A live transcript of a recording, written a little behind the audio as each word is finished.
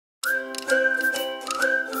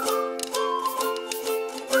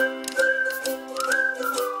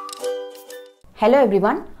Hello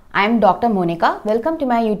everyone, I am Dr. Monica. Welcome to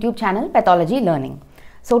my YouTube channel Pathology Learning.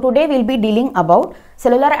 So today we will be dealing about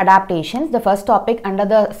cellular adaptations, the first topic under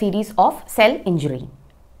the series of cell injury.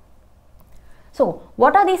 So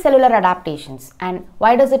what are these cellular adaptations and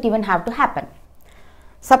why does it even have to happen?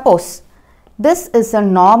 Suppose this is a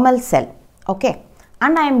normal cell, okay,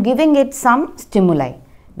 and I am giving it some stimuli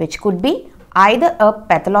which could be either a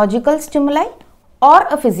pathological stimuli or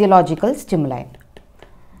a physiological stimuli.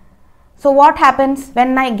 So what happens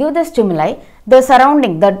when I give the stimuli? The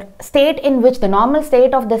surrounding, the state in which the normal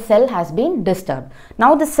state of the cell has been disturbed.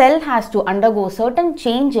 Now the cell has to undergo certain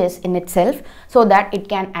changes in itself so that it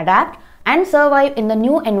can adapt and survive in the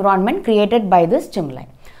new environment created by this stimuli.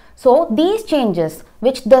 So these changes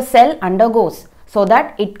which the cell undergoes so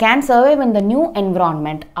that it can survive in the new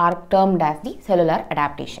environment are termed as the cellular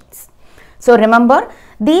adaptations. So remember,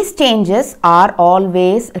 these changes are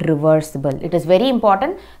always reversible. It is very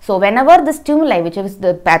important. So whenever the stimuli, which is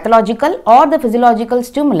the pathological or the physiological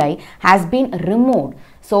stimuli, has been removed,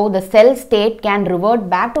 so the cell state can revert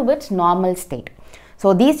back to its normal state.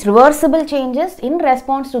 So these reversible changes in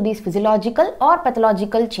response to these physiological or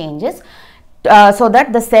pathological changes so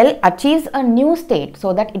that the cell achieves a new state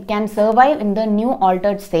so that it can survive in the new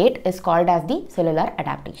altered state is called as the cellular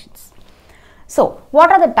adaptations. So, what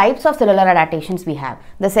are the types of cellular adaptations we have?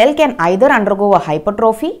 The cell can either undergo a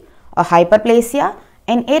hypertrophy, a hyperplasia,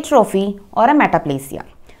 an atrophy or a metaplasia.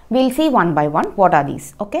 We will see one by one what are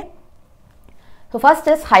these, okay. So, first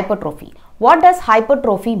is hypertrophy. What does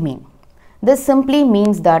hypertrophy mean? This simply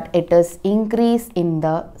means that it is increase in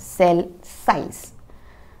the cell size.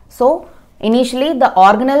 So, initially the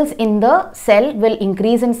organelles in the cell will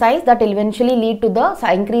increase in size, that will eventually lead to the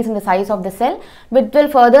increase in the size of the cell, which will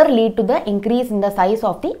further lead to the increase in the size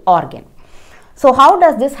of the organ. So how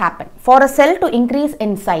does this happen? For a cell to increase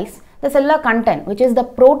in size, the cellular content, which is the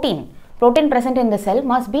protein present in the cell,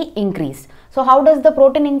 must be increased. So how does the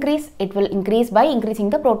protein increase? It will increase by increasing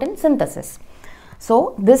the protein synthesis.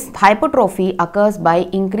 So this hypertrophy occurs by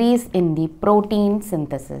increase in the protein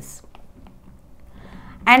synthesis.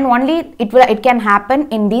 And only it can happen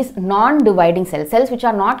in these non-dividing cells which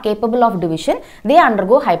are not capable of division, they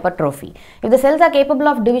undergo hypertrophy. If the cells are capable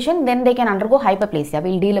of division, then they can undergo hyperplasia.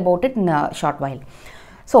 We will deal about it in a short while.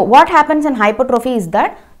 So what happens in hypertrophy is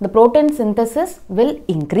that the protein synthesis will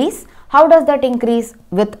increase. How does that increase?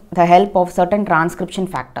 With the help of certain transcription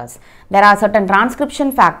factors. There are certain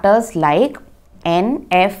transcription factors like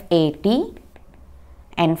NFAT,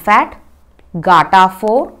 NFAT,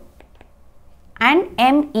 GATA4 and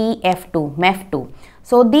MEF2.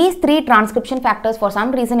 So these three transcription factors, for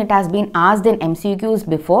some reason it has been asked in MCQs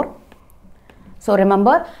before. So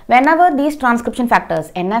remember, whenever these transcription factors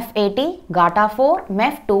NFAT, GATA4,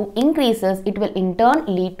 MEF2 increases, it will in turn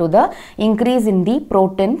lead to the increase in the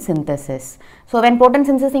protein synthesis. So when protein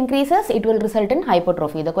synthesis increases, it will result in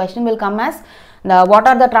hypertrophy. The question will come as what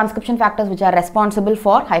are the transcription factors which are responsible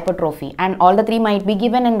for hypertrophy, and all the three might be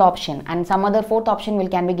given in the option and some other fourth option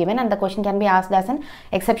can be given, and the question can be asked as an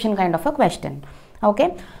exception kind of a question.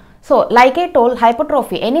 Okay. So, like I told,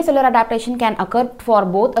 hypertrophy, any cellular adaptation can occur for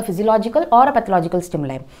both a physiological or a pathological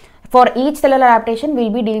stimuli. For each cellular adaptation, we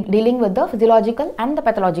will be dealing with the physiological and the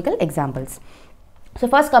pathological examples. So,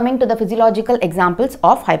 first coming to the physiological examples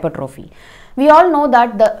of hypertrophy. We all know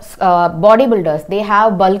that the bodybuilders, they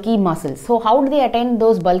have bulky muscles. So, how do they attain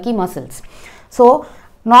those bulky muscles? So,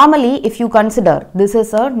 normally if you consider this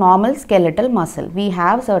is a normal skeletal muscle, we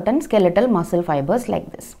have certain skeletal muscle fibers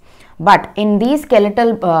like this. But in these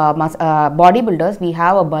skeletal bodybuilders, we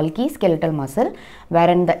have a bulky skeletal muscle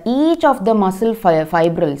wherein each of the muscle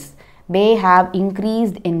fibrils, they have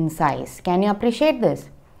increased in size. Can you appreciate this?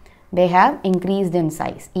 They have increased in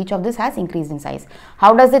size. Each of this has increased in size.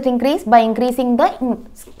 How does it increase? By increasing the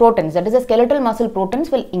proteins, that is the skeletal muscle proteins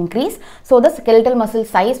will increase. So the skeletal muscle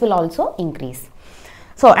size will also increase.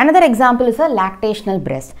 So another example is a lactational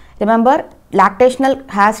breast. Remember, lactational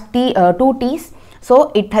has two T's.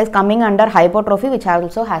 So it is coming under hypertrophy, which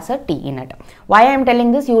also has a T in it. Why I am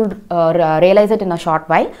telling this, you will realize it in a short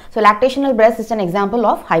while. So lactational breast is an example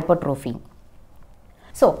of hypertrophy.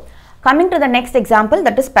 So coming to the next example,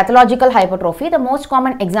 that is pathological hypertrophy. The most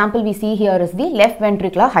common example we see here is the left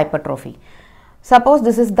ventricular hypertrophy. Suppose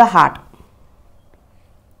this is the heart,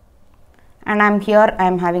 and I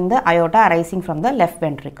am having the aorta arising from the left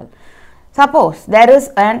ventricle. Suppose there is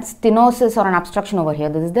a stenosis or an obstruction over here.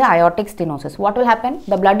 This is the aortic stenosis. What will happen?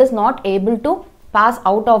 The blood is not able to pass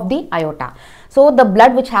out of the aorta. So the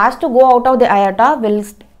blood which has to go out of the aorta will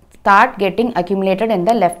start getting accumulated in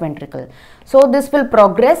the left ventricle. So this will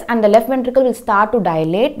progress and the left ventricle will start to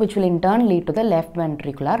dilate, which will in turn lead to the left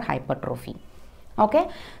ventricular hypertrophy. Okay,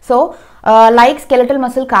 so like skeletal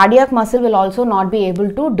muscle, cardiac muscle will also not be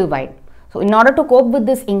able to divide. So in order to cope with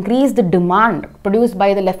this increased demand produced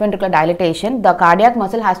by the left ventricular dilatation, the cardiac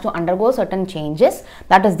muscle has to undergo certain changes,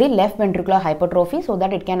 that is the left ventricular hypertrophy, so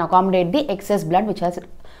that it can accommodate the excess blood which is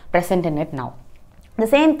present in it now. The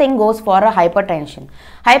same thing goes for a hypertension.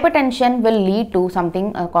 Hypertension will lead to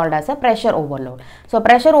something called as a pressure overload. So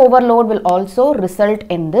pressure overload will also result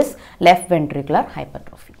in this left ventricular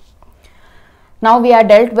hypertrophy. Now we are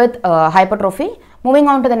dealt with hypertrophy. Moving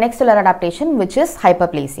on to the next cellular adaptation, which is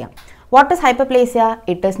hyperplasia. What is hyperplasia?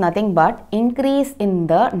 It is nothing but increase in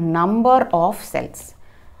the number of cells.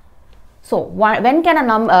 So when can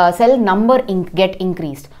a cell number get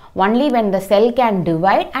increased? Only when the cell can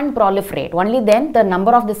divide and proliferate. Only then the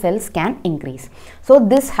number of the cells can increase. So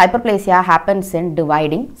this hyperplasia happens in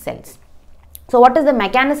dividing cells. So what is the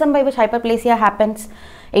mechanism by which hyperplasia happens?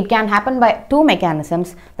 It can happen by two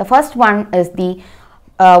mechanisms. The first one is the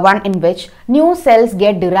one in which new cells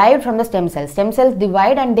get derived from the stem cells. Stem cells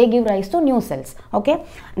divide and they give rise to new cells. Okay.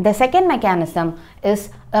 The second mechanism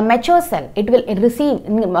is a mature cell. It will receive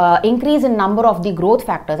increase in number of the growth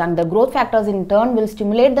factors, and the growth factors in turn will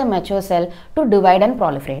stimulate the mature cell to divide and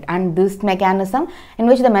proliferate. And this mechanism in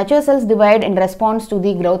which the mature cells divide in response to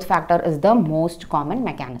the growth factor is the most common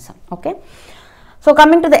mechanism. Okay. So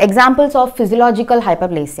coming to the examples of physiological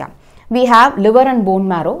hyperplasia. We have liver and bone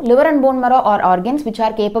marrow. Liver and bone marrow are organs which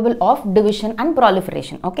are capable of division and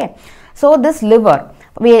proliferation. Okay. So this liver,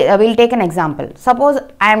 we will take an example. Suppose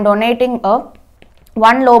I am donating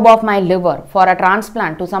one lobe of my liver for a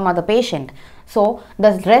transplant to some other patient. So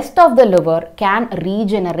the rest of the liver can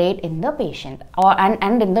regenerate in the patient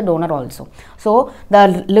and in the donor also. So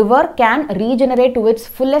the liver can regenerate to its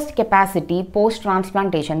fullest capacity post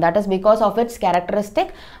transplantation. That is because of its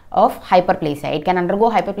characteristic of hyperplasia. It can undergo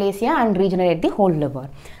hyperplasia and regenerate the whole liver.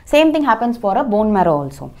 Same thing happens for a bone marrow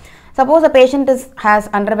also. Suppose a patient has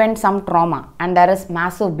underwent some trauma and there is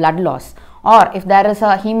massive blood loss, or if there is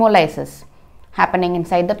a hemolysis happening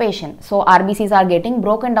inside the patient. So RBCs are getting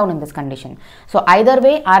broken down in this condition. So either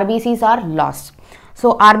way RBCs are lost.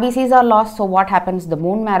 So RBCs are lost. So what happens? The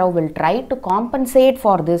bone marrow will try to compensate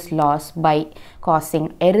for this loss by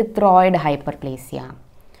causing erythroid hyperplasia.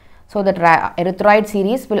 So the erythroid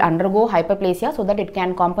series will undergo hyperplasia so that it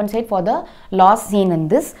can compensate for the loss seen in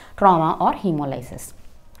this trauma or hemolysis.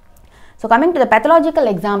 So coming to the pathological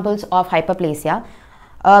examples of hyperplasia,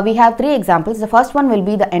 we have three examples. The first one will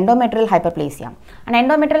be the endometrial hyperplasia. And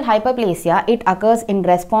endometrial hyperplasia, it occurs in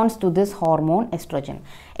response to this hormone estrogen.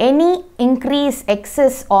 Any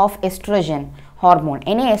excess of estrogen hormone,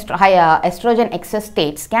 any estrogen excess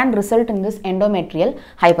states can result in this endometrial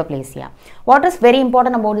hyperplasia. What is very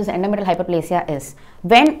important about this endometrial hyperplasia is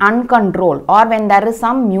when uncontrolled or when there is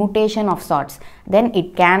some mutation of sorts, then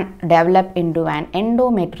it can develop into an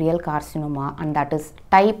endometrial carcinoma, and that is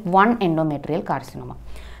type 1 endometrial carcinoma.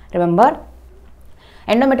 Remember,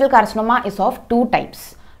 endometrial carcinoma is of two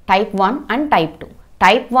types, type 1 and type 2.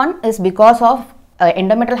 Type 1 is because of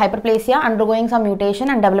endometrial hyperplasia undergoing some mutation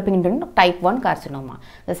and developing into type 1 carcinoma.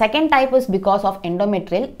 The second type is because of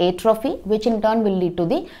endometrial atrophy, which in turn will lead to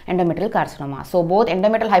the endometrial carcinoma. So both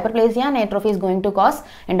endometrial hyperplasia and atrophy is going to cause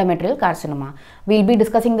endometrial carcinoma. We will be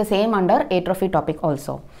discussing the same under atrophy topic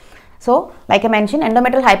also. So like I mentioned,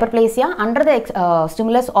 endometrial hyperplasia, under the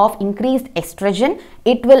stimulus of increased estrogen,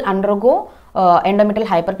 it will undergo endometrial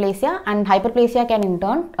hyperplasia, and hyperplasia can in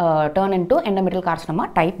turn turn into endometrial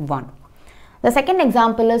carcinoma type 1. The second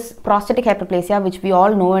example is prostatic hyperplasia, which we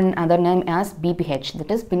all know in other name as BPH,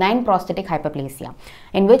 that is benign prostatic hyperplasia,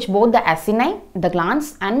 in which both the acini, the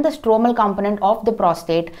glands and the stromal component of the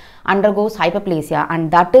prostate undergoes hyperplasia,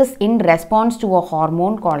 and that is in response to a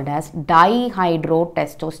hormone called as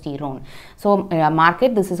dihydrotestosterone. So mark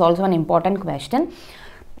it, this is also an important question.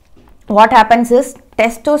 What happens is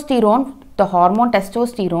testosterone, the hormone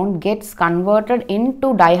testosterone, gets converted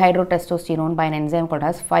into dihydrotestosterone by an enzyme called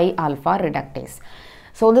as 5-alpha reductase.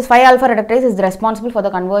 So this 5-alpha reductase is responsible for the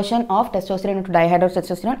conversion of testosterone into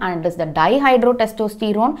dihydrotestosterone, and it is the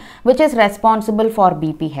dihydrotestosterone which is responsible for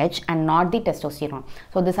BPH and not the testosterone.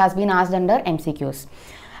 So this has been asked under MCQs.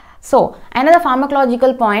 So another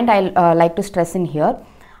pharmacological point I like to stress in here.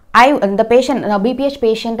 The BPH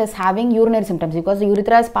patient is having urinary symptoms because the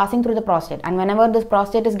urethra is passing through the prostate, and whenever this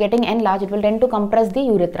prostate is getting enlarged, it will tend to compress the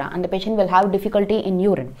urethra and the patient will have difficulty in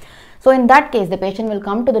urine. So in that case, the patient will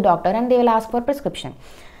come to the doctor and they will ask for prescription.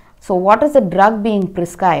 So what is the drug being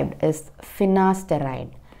prescribed is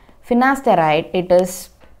finasteride. Finasteride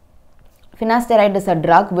is a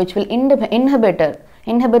drug which will inhibit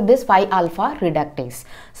inhibit this 5-alpha reductase,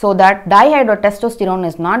 so that dihydrotestosterone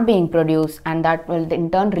is not being produced, and that will in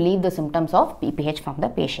turn relieve the symptoms of BPH from the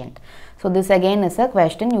patient. So this again is a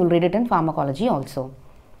question, you will read it in pharmacology also.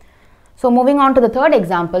 So moving on to the third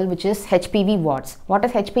example, which is HPV warts. What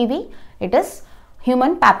is HPV? It is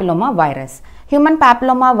human papilloma virus. Human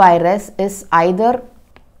papilloma virus is either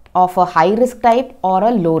of a high risk type or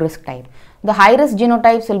a low risk type. The high risk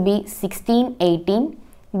genotypes will be 16, 18.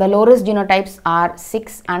 The low risk genotypes are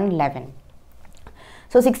 6 and 11.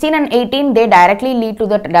 So 16 and 18, they directly lead to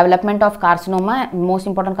the development of carcinoma. Most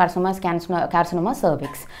important carcinoma is carcinoma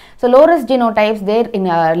cervix. So low risk genotypes, they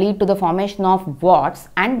lead to the formation of warts,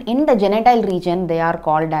 and in the genital region they are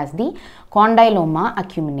called as the condyloma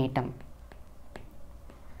acuminatum.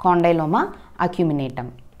 Condyloma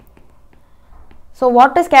acuminatum. So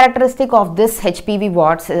what is characteristic of this HPV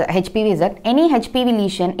warts? HPV is that any HPV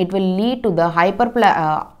lesion, it will lead to the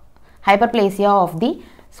hyperplasia of the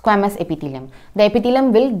squamous epithelium. The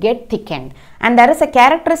epithelium will get thickened, and there is a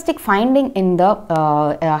characteristic finding in the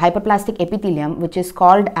hyperplastic epithelium which is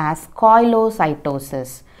called as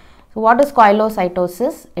coilocytosis. So what is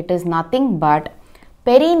coilocytosis? It is nothing but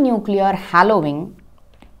perinuclear hallowing,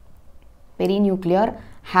 perinuclear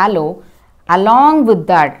halo. Along with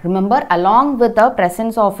that, remember, along with the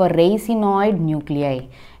presence of a racinoid nuclei.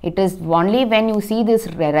 It is only when you see this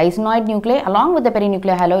racinoid nuclei along with the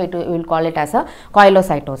perinuclear halo, we will call it as a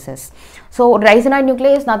coilocytosis. So racinoid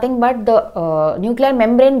nuclei is nothing but the nuclear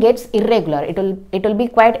membrane gets irregular. It will be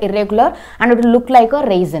quite irregular, and it will look like a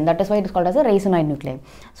raisin. That is why it is called as a racinoid nuclei.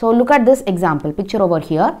 So look at this example, picture over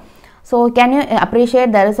here. So can you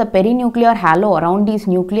appreciate there is a perinuclear halo around these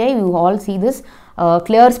nuclei? You all see this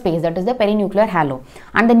clear space, that is the perinuclear halo,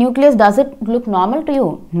 and the nucleus, does it look normal to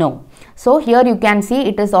you? No. So here you can see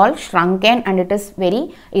it is all shrunken and it is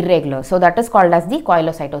very irregular. So that is called as the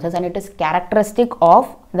coilocytosis, and it is characteristic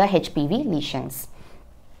of the HPV lesions.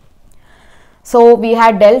 So we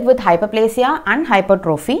had dealt with hyperplasia and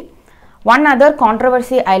hypertrophy. One other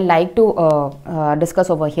controversy I like to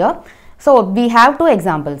discuss over here. So we have two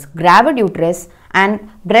examples, gravid uterus and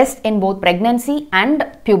breast in both pregnancy and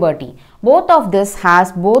puberty. Both of this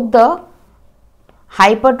has both the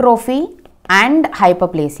hypertrophy and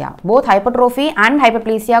hyperplasia. Both hypertrophy and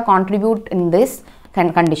hyperplasia contribute in this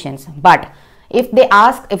conditions. But if they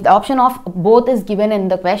ask, if the option of both is given in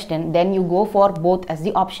the question, then you go for both as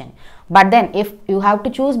the option. But then if you have to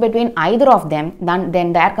choose between either of them,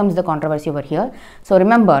 then there comes the controversy over here. So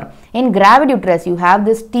remember, in gravid uterus you have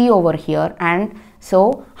this T over here, and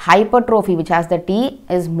so hypertrophy, which has the T,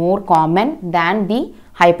 is more common than the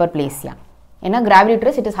hyperplasia. In a gravid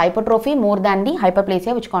uterus, it is hypertrophy more than the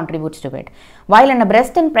hyperplasia which contributes to it. While in a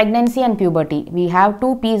breast in pregnancy and puberty, we have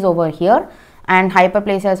two P's over here, and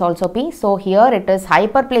hyperplasia is also P. So here it is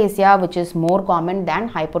hyperplasia which is more common than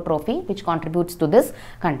hypertrophy, which contributes to this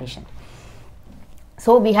condition.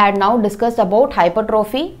 So we had now discussed about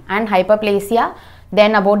hypertrophy and hyperplasia,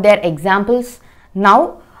 then about their examples.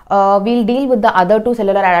 Now we'll deal with the other two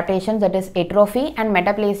cellular adaptations, that is atrophy and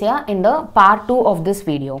metaplasia, in the part 2 of this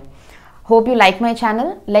video. Hope you like my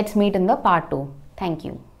channel. Let's meet in the part 2. Thank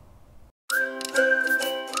you.